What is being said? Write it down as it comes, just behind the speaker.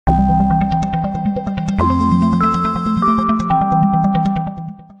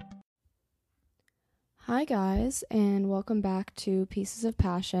Hi, guys, and welcome back to Pieces of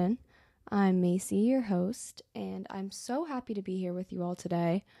Passion. I'm Macy, your host, and I'm so happy to be here with you all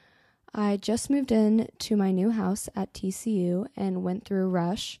today. I just moved in to my new house at TCU and went through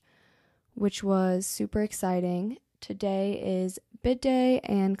Rush, which was super exciting. Today is bid day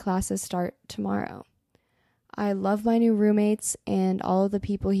and classes start tomorrow. I love my new roommates, and all of the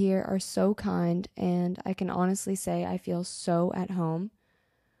people here are so kind, and I can honestly say I feel so at home.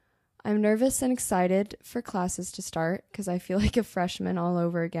 I'm nervous and excited for classes to start because I feel like a freshman all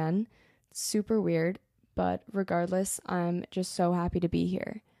over again. It's super weird, but regardless, I'm just so happy to be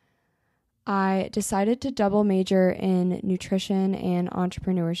here. I decided to double major in nutrition and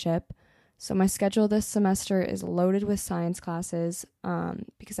entrepreneurship, so my schedule this semester is loaded with science classes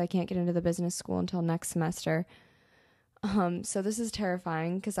because I can't get into the business school until next semester. So this is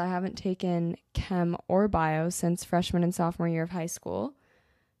terrifying because I haven't taken chem or bio since freshman and sophomore year of high school.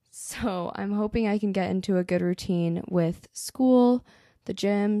 So I'm hoping I can get into a good routine with school, the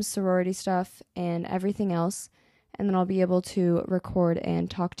gym, sorority stuff, and everything else. And then I'll be able to record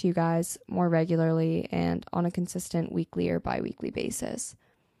and talk to you guys more regularly and on a consistent weekly or bi-weekly basis.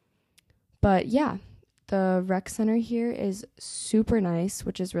 But yeah, the rec center here is super nice,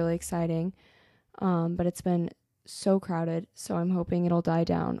 which is really exciting. But it's been so crowded, so I'm hoping it'll die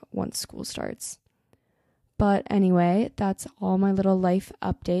down once school starts. But anyway, that's all my little life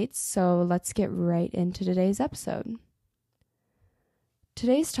updates, so let's get right into today's episode.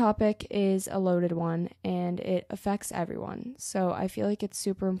 Today's topic is a loaded one, and it affects everyone, so I feel like it's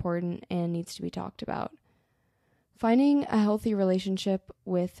super important and needs to be talked about. Finding a healthy relationship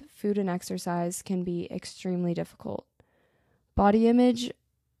with food and exercise can be extremely difficult. Body image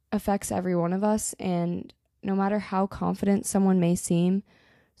affects every one of us, and no matter how confident someone may seem,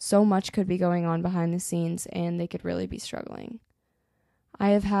 so much could be going on behind the scenes and they could really be struggling. I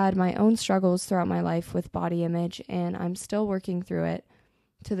have had my own struggles throughout my life with body image and I'm still working through it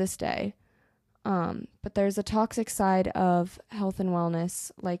to this day. But there's a toxic side of health and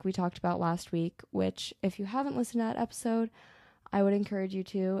wellness like we talked about last week, which if you haven't listened to that episode, I would encourage you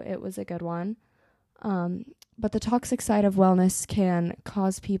to. It was a good one. But the toxic side of wellness can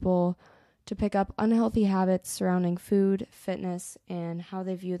cause people to pick up unhealthy habits surrounding food, fitness, and how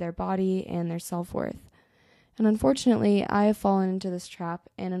they view their body and their self-worth. And unfortunately, I have fallen into this trap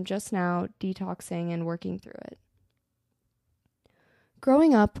and I'm just now detoxing and working through it.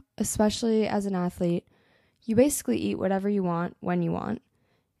 Growing up, especially as an athlete, you basically eat whatever you want when you want.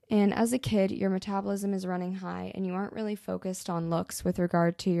 And as a kid, your metabolism is running high and you aren't really focused on looks with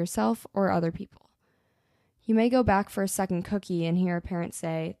regard to yourself or other people. You may go back for a second cookie and hear a parent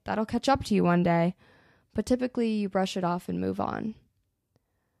say, "That'll catch up to you one day," but typically you brush it off and move on.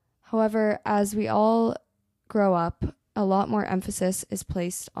 However, as we all grow up, a lot more emphasis is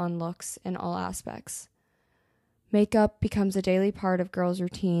placed on looks in all aspects. Makeup becomes a daily part of girls'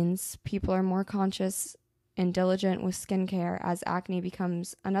 routines. People are more conscious and diligent with skincare as acne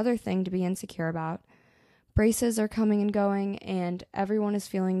becomes another thing to be insecure about. Braces are coming and going, and everyone is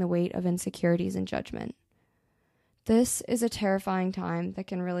feeling the weight of insecurities and judgment. This is a terrifying time that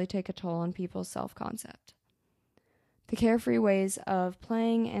can really take a toll on people's self-concept. The carefree ways of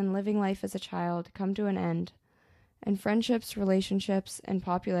playing and living life as a child come to an end, and friendships, relationships, and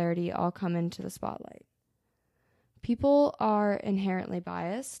popularity all come into the spotlight. People are inherently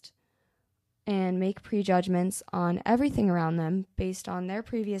biased and make prejudgments on everything around them based on their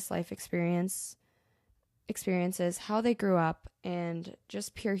previous life experiences, how they grew up, and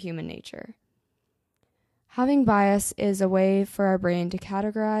just pure human nature. Having bias is a way for our brain to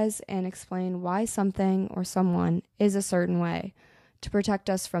categorize and explain why something or someone is a certain way to protect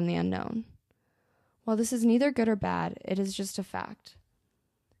us from the unknown. While this is neither good or bad, it is just a fact.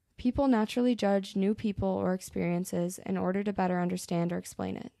 People naturally judge new people or experiences in order to better understand or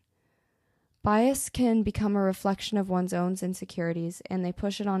explain it. Bias can become a reflection of one's own insecurities, and they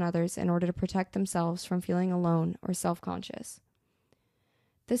push it on others in order to protect themselves from feeling alone or self-conscious.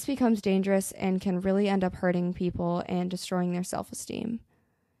 This becomes dangerous and can really end up hurting people and destroying their self-esteem.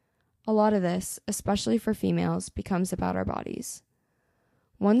 A lot of this, especially for females, becomes about our bodies.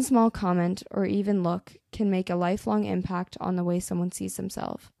 One small comment or even look can make a lifelong impact on the way someone sees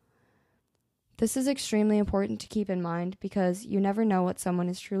themselves. This is extremely important to keep in mind because you never know what someone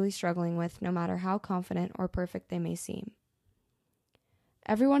is truly struggling with, no matter how confident or perfect they may seem.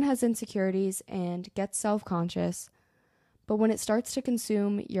 Everyone has insecurities and gets self-conscious, but when it starts to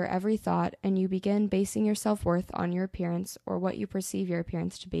consume your every thought and you begin basing your self-worth on your appearance or what you perceive your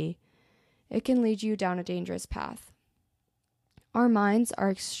appearance to be, it can lead you down a dangerous path. Our minds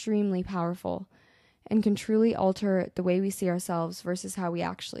are extremely powerful and can truly alter the way we see ourselves versus how we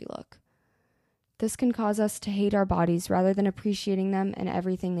actually look. This can cause us to hate our bodies rather than appreciating them and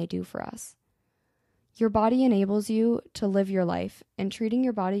everything they do for us. Your body enables you to live your life, and treating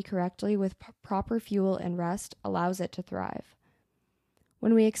your body correctly with proper fuel and rest allows it to thrive.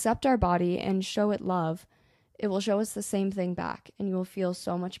 When we accept our body and show it love, it will show us the same thing back, and you will feel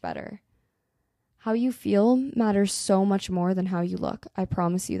so much better. How you feel matters so much more than how you look, I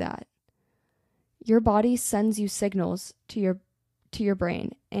promise you that. Your body sends you signals to your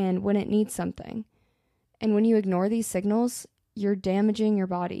brain, and when it needs something. And when you ignore these signals, you're damaging your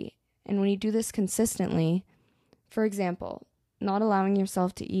body. And when you do this consistently, for example, not allowing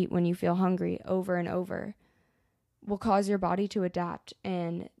yourself to eat when you feel hungry over and over, will cause your body to adapt,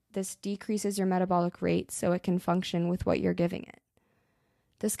 and this decreases your metabolic rate so it can function with what you're giving it.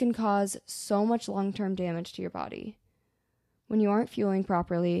 This can cause so much long-term damage to your body. When you aren't fueling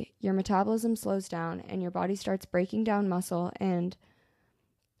properly, your metabolism slows down and your body starts breaking down muscle, and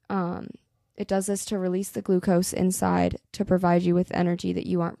it does this to release the glucose inside to provide you with energy that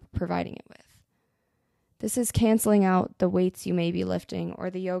you aren't providing it with. This is canceling out the weights you may be lifting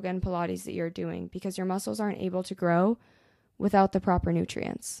or the yoga and Pilates that you're doing because your muscles aren't able to grow without the proper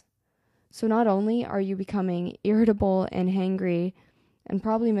nutrients. So not only are you becoming irritable and hangry and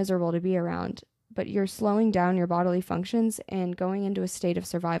probably miserable to be around, but you're slowing down your bodily functions and going into a state of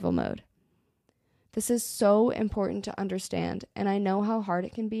survival mode. This is so important to understand, and I know how hard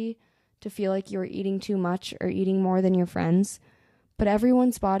it can be to feel like you're eating too much or eating more than your friends, but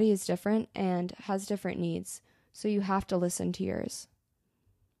everyone's body is different and has different needs, so you have to listen to yours.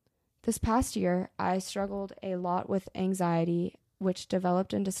 This past year, I struggled a lot with anxiety, which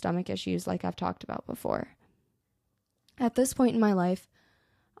developed into stomach issues like I've talked about before. At this point in my life,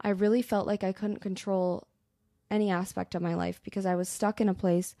 I really felt like I couldn't control any aspect of my life because I was stuck in a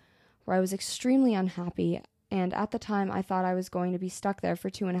place where I was extremely unhappy, and at the time I thought I was going to be stuck there for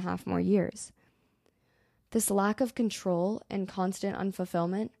 2.5 more years. This lack of control and constant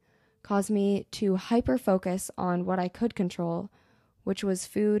unfulfillment caused me to hyper-focus on what I could control, which was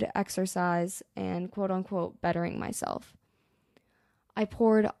food, exercise, and quote-unquote bettering myself. I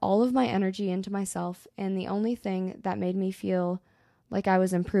poured all of my energy into myself, and the only thing that made me feel like I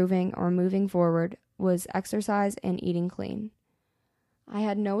was improving or moving forward was exercise and eating clean. I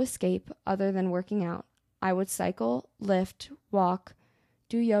had no escape other than working out. I would cycle, lift, walk,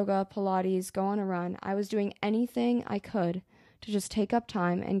 do yoga, Pilates, go on a run. I was doing anything I could to just take up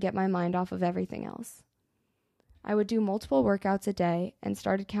time and get my mind off of everything else. I would do multiple workouts a day and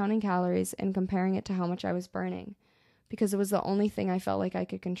started counting calories and comparing it to how much I was burning because it was the only thing I felt like I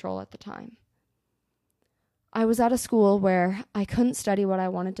could control at the time. I was at a school where I couldn't study what I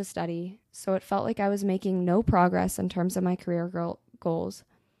wanted to study, so it felt like I was making no progress in terms of my career goals.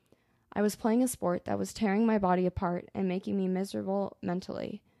 I was playing a sport that was tearing my body apart and making me miserable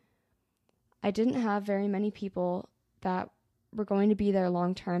mentally. I didn't have very many people that were going to be there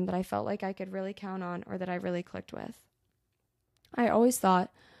long term that I felt like I could really count on or that I really clicked with. I always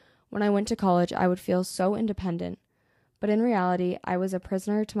thought when I went to college I would feel so independent, but in reality I was a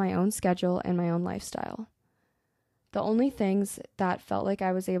prisoner to my own schedule and my own lifestyle. The only things that felt like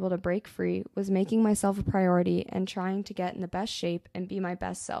I was able to break free was making myself a priority and trying to get in the best shape and be my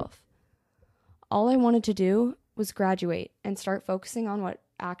best self. All I wanted to do was graduate and start focusing on what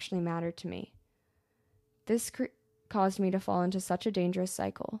actually mattered to me. This caused me to fall into such a dangerous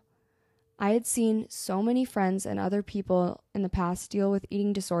cycle. I had seen so many friends and other people in the past deal with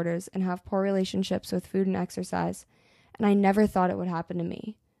eating disorders and have poor relationships with food and exercise, and I never thought it would happen to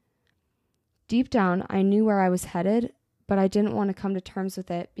me. Deep down, I knew where I was headed, but I didn't want to come to terms with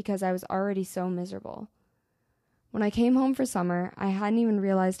it because I was already so miserable. When I came home for summer, I hadn't even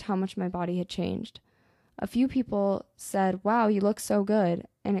realized how much my body had changed. A few people said, "Wow, you look so good,"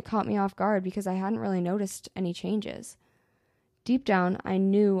 and it caught me off guard because I hadn't really noticed any changes. Deep down, I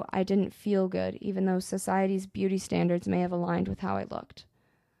knew I didn't feel good, even though society's beauty standards may have aligned with how I looked.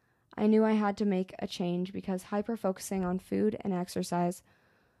 I knew I had to make a change because hyper-focusing on food and exercise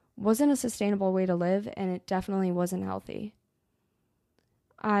wasn't a sustainable way to live, and it definitely wasn't healthy.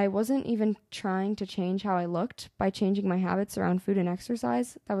 I wasn't even trying to change how I looked by changing my habits around food and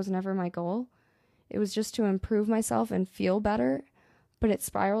exercise. That was never my goal. It was just to improve myself and feel better, but it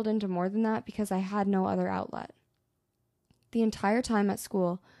spiraled into more than that because I had no other outlet. The entire time at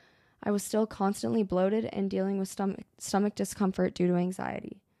school, I was still constantly bloated and dealing with stomach discomfort due to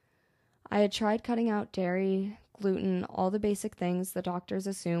anxiety. I had tried cutting out dairy, gluten, all the basic things the doctors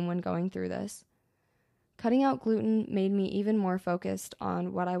assume when going through this. Cutting out gluten made me even more focused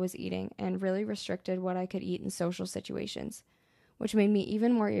on what I was eating and really restricted what I could eat in social situations, which made me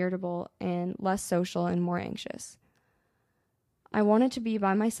even more irritable and less social and more anxious. I wanted to be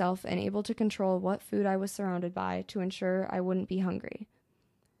by myself and able to control what food I was surrounded by to ensure I wouldn't be hungry.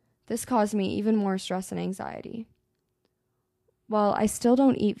 This caused me even more stress and anxiety. While I still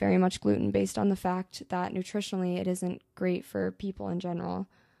don't eat very much gluten based on the fact that nutritionally it isn't great for people in general,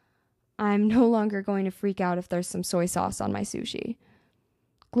 I'm no longer going to freak out if there's some soy sauce on my sushi.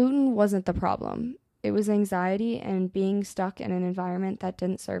 Gluten wasn't the problem. It was anxiety and being stuck in an environment that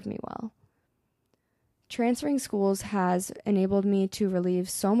didn't serve me well. Transferring schools has enabled me to relieve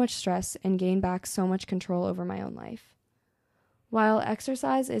so much stress and gain back so much control over my own life. While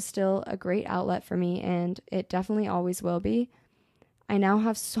exercise is still a great outlet for me, and it definitely always will be, I now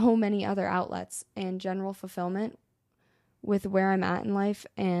have so many other outlets and general fulfillment with where I'm at in life,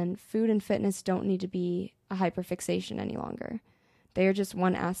 and food and fitness don't need to be a hyperfixation any longer. They are just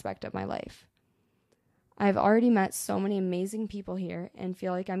one aspect of my life. I've already met so many amazing people here and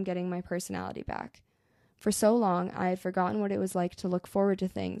feel like I'm getting my personality back. For so long, I had forgotten what it was like to look forward to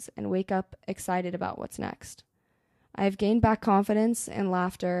things and wake up excited about what's next. I have gained back confidence and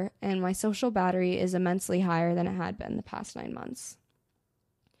laughter, and my social battery is immensely higher than it had been the past 9 months.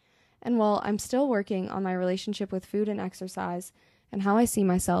 And while I'm still working on my relationship with food and exercise and how I see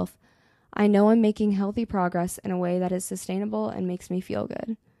myself, I know I'm making healthy progress in a way that is sustainable and makes me feel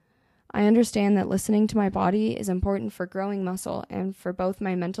good. I understand that listening to my body is important for growing muscle and for both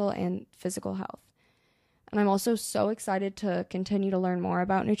my mental and physical health. And I'm also so excited to continue to learn more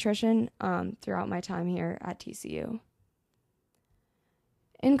about nutrition throughout my time here at TCU.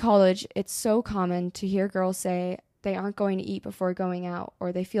 In college, it's so common to hear girls say they aren't going to eat before going out,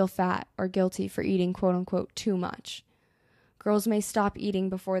 or they feel fat or guilty for eating quote-unquote too much. Girls may stop eating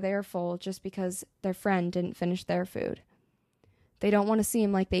before they are full just because their friend didn't finish their food. They don't want to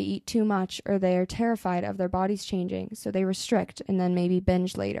seem like they eat too much, or they are terrified of their bodies changing, so they restrict and then maybe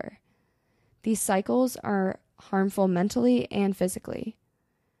binge later. These cycles are harmful mentally and physically.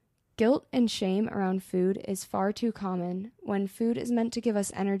 Guilt and shame around food is far too common when food is meant to give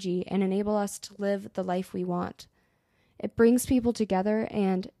us energy and enable us to live the life we want. It brings people together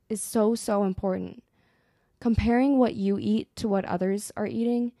and is so important. Comparing what you eat to what others are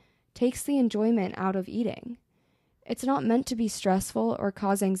eating takes the enjoyment out of eating. It's not meant to be stressful or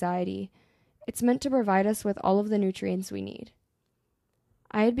cause anxiety. It's meant to provide us with all of the nutrients we need.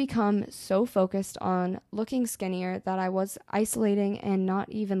 I had become so focused on looking skinnier that I was isolating and not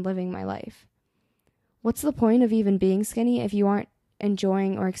even living my life. What's the point of even being skinny if you aren't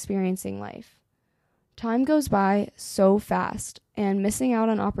enjoying or experiencing life? Time goes by so fast, and missing out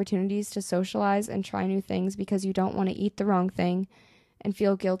on opportunities to socialize and try new things because you don't want to eat the wrong thing and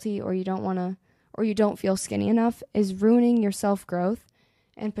feel guilty, or you don't feel skinny enough is ruining your self-growth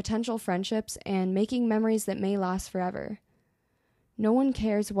and potential friendships and making memories that may last forever. No one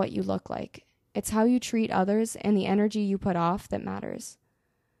cares what you look like. It's how you treat others and the energy you put off that matters.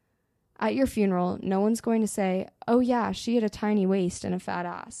 At your funeral, no one's going to say, "Oh yeah, she had a tiny waist and a fat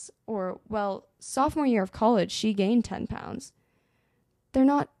ass," or, "Well, sophomore year of college, she gained 10 pounds. They're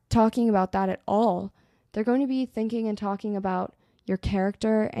not talking about that at all. They're going to be thinking and talking about your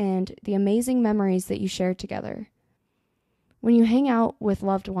character and the amazing memories that you shared together. When you hang out with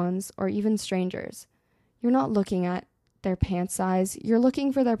loved ones or even strangers, you're not looking at their pant size, you're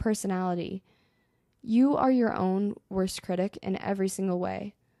looking for their personality. You are your own worst critic in every single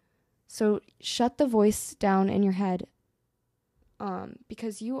way. So shut the voice down in your head,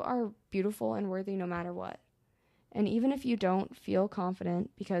 because you are beautiful and worthy no matter what. And even if you don't feel confident,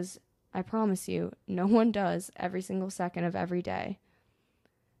 because I promise you, no one does every single second of every day,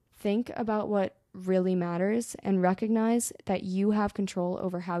 think about what really matters and recognize that you have control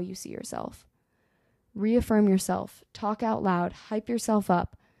over how you see yourself. Reaffirm yourself, talk out loud, hype yourself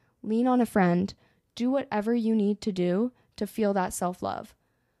up, lean on a friend, do whatever you need to do to feel that self-love.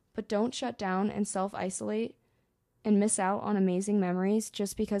 But don't shut down and self-isolate and miss out on amazing memories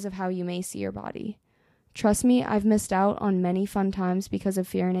just because of how you may see your body. Trust me, I've missed out on many fun times because of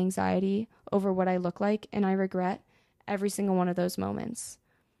fear and anxiety over what I look like, and I regret every single one of those moments.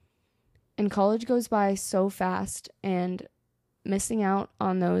 And college goes by so fast, and missing out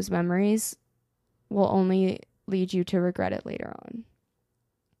on those memories will only lead you to regret it later on.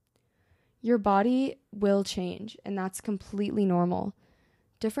 Your body will change, and that's completely normal.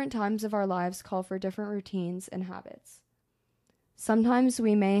 Different times of our lives call for different routines and habits. Sometimes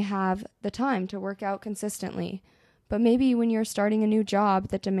we may have the time to work out consistently, but maybe when you're starting a new job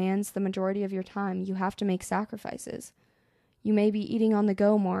that demands the majority of your time, you have to make sacrifices. You may be eating on the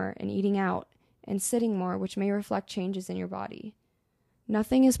go more and eating out and sitting more, which may reflect changes in your body.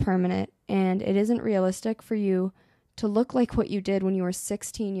 Nothing is permanent, and it isn't realistic for you to look like what you did when you were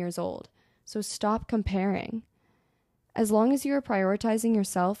 16 years old. So stop comparing. As long as you are prioritizing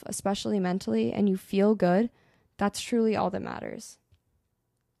yourself, especially mentally, and you feel good, that's truly all that matters.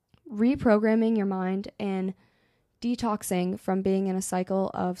 Reprogramming your mind and detoxing from being in a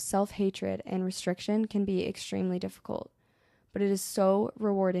cycle of self-hatred and restriction can be extremely difficult, but it is so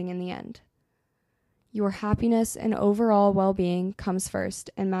rewarding in the end. Your happiness and overall well-being comes first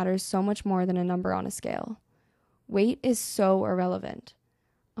and matters so much more than a number on a scale. Weight is so irrelevant.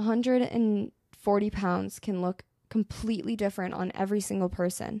 140 pounds can look completely different on every single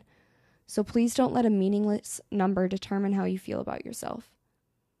person, so please don't let a meaningless number determine how you feel about yourself.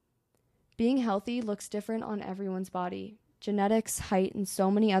 Being healthy looks different on everyone's body. Genetics, height, and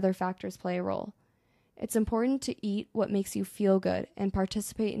so many other factors play a role. It's important to eat what makes you feel good and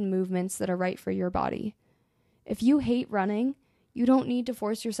participate in movements that are right for your body. If you hate running, you don't need to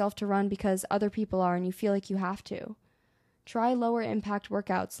force yourself to run because other people are and you feel like you have to. Try lower impact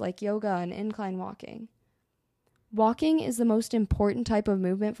workouts like yoga and incline walking. Walking is the most important type of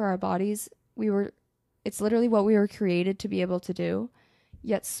movement for our bodies. It's literally what we were created to be able to do,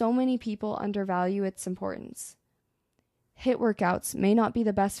 yet so many people undervalue its importance. HIIT workouts may not be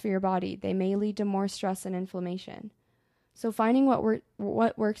the best for your body. They may lead to more stress and inflammation. So finding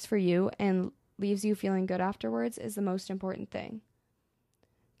what works for you and leaves you feeling good afterwards is the most important thing.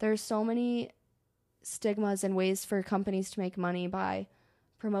 There's so many stigmas and ways for companies to make money by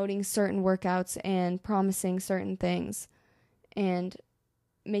promoting certain workouts and promising certain things and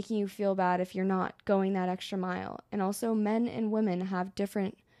making you feel bad if you're not going that extra mile. And also, men and women have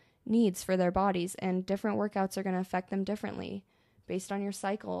different needs for their bodies, and different workouts are going to affect them differently based on your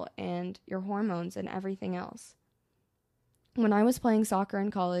cycle and your hormones and everything else. When I was playing soccer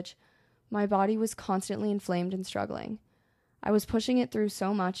in college, my body was constantly inflamed and struggling. I was pushing it through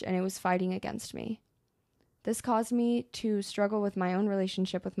so much, and it was fighting against me. This caused me to struggle with my own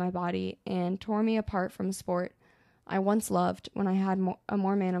relationship with my body and tore me apart from a sport I once loved when I had a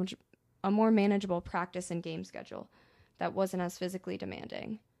more manageable practice and game schedule that wasn't as physically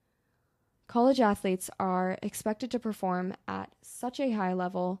demanding. College athletes are expected to perform at such a high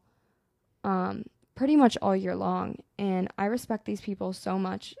level pretty much all year long, and I respect these people so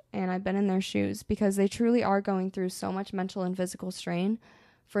much, and I've been in their shoes because they truly are going through so much mental and physical strain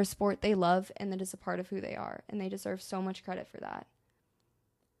for a sport they love and that is a part of who they are, and they deserve so much credit for that.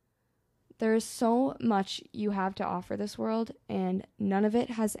 There is so much you have to offer this world, and none of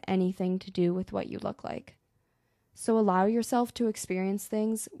it has anything to do with what you look like. So allow yourself to experience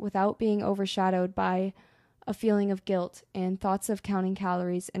things without being overshadowed by a feeling of guilt and thoughts of counting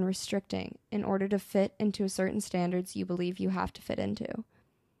calories and restricting in order to fit into certain standards you believe you have to fit into.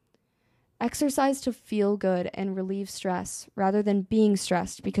 Exercise to feel good and relieve stress rather than being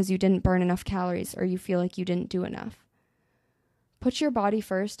stressed because you didn't burn enough calories or you feel like you didn't do enough. Put your body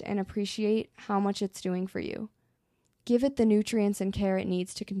first and appreciate how much it's doing for you. Give it the nutrients and care it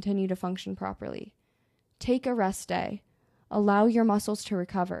needs to continue to function properly. Take a rest day. Allow your muscles to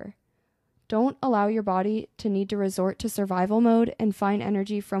recover. Don't allow your body to need to resort to survival mode and find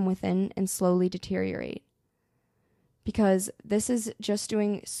energy from within and slowly deteriorate. Because this is just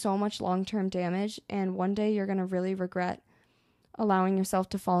doing so much long-term damage, and one day you're going to really regret allowing yourself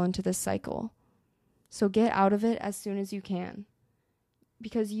to fall into this cycle. So get out of it as soon as you can.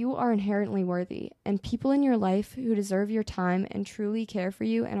 Because you are inherently worthy, and people in your life who deserve your time and truly care for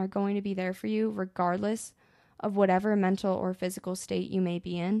you and are going to be there for you regardless of whatever mental or physical state you may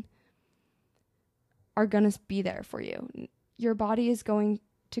be in are going to be there for you. Your body is going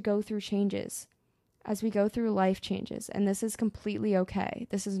to go through changes as we go through life changes, and this is completely okay.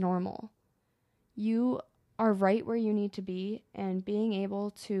 This is normal. You are right where you need to be, and being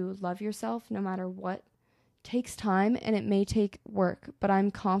able to love yourself no matter what takes time, and it may take work, but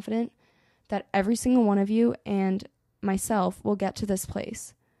I'm confident that every single one of you and myself will get to this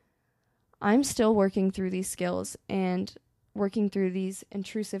place. I'm still working through these skills and working through these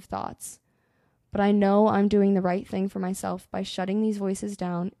intrusive thoughts, but I know I'm doing the right thing for myself by shutting these voices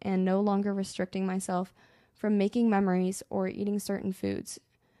down and no longer restricting myself from making memories or eating certain foods.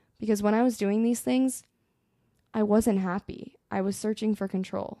 Because when I was doing these things, I wasn't happy. I was searching for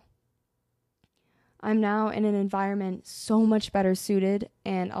control. I'm now in an environment so much better suited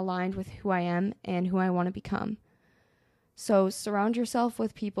and aligned with who I am and who I want to become. So surround yourself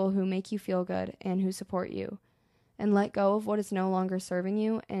with people who make you feel good and who support you, and let go of what is no longer serving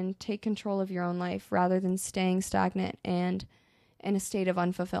you and take control of your own life rather than staying stagnant and in a state of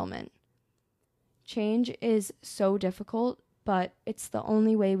unfulfillment. Change is so difficult, but it's the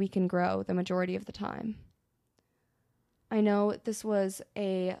only way we can grow the majority of the time. I know this was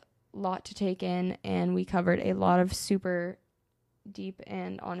a lot to take in, and we covered a lot of super deep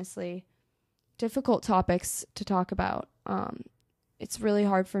and honestly difficult topics to talk about. It's really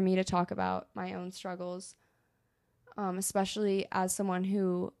hard for me to talk about my own struggles, especially as someone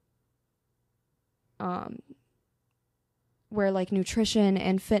who, where like nutrition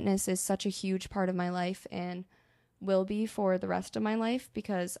and fitness is such a huge part of my life and will be for the rest of my life,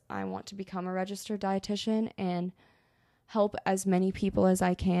 because I want to become a registered dietitian and help as many people as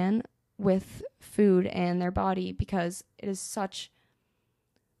I can with food and their body, because it is such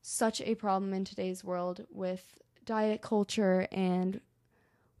a problem in today's world with diet culture and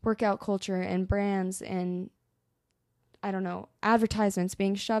workout culture and brands and, I don't know, advertisements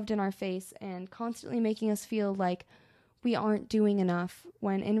being shoved in our face and constantly making us feel like we aren't doing enough,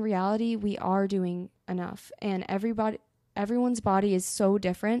 when in reality we are doing enough. And everyone's body is so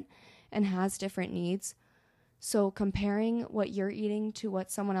different and has different needs. So comparing what you're eating to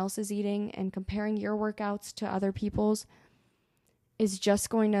what someone else is eating and comparing your workouts to other people's is just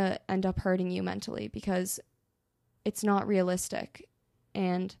going to end up hurting you mentally, because it's not realistic.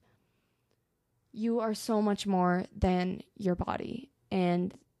 And you are so much more than your body.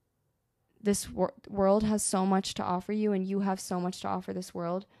 And this world has so much to offer you, and you have so much to offer this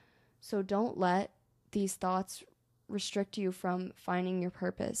world. So don't let these thoughts restrict you from finding your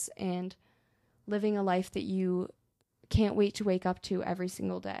purpose and living a life that you can't wait to wake up to every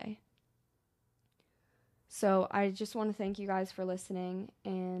single day. So I just want to thank you guys for listening,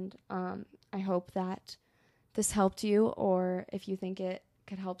 and I hope that this helped you, or if you think it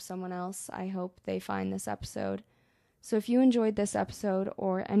could help someone else, I hope they find this episode. So if you enjoyed this episode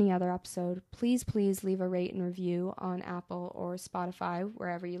or any other episode, please leave a rate and review on Apple or Spotify,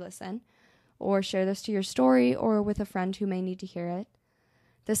 wherever you listen, or share this to your story or with a friend who may need to hear it.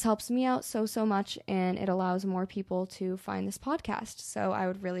 This helps me out so much, and it allows more people to find this podcast, so I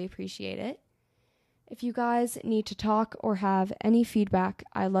would really appreciate it. If you guys need to talk or have any feedback,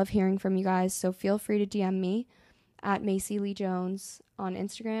 I love hearing from you guys, so feel free to DM me at Macy Lee Jones on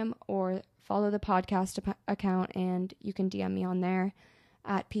Instagram, or follow the podcast account and you can DM me on there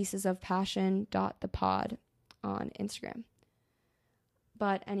at piecesofpassion.thepod on Instagram.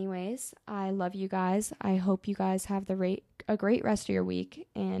 But anyways, I love you guys. I hope you guys have a great rest of your week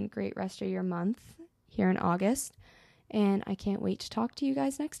and great rest of your month here in August. And I can't wait to talk to you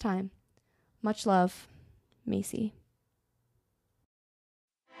guys next time. Much love, Macy.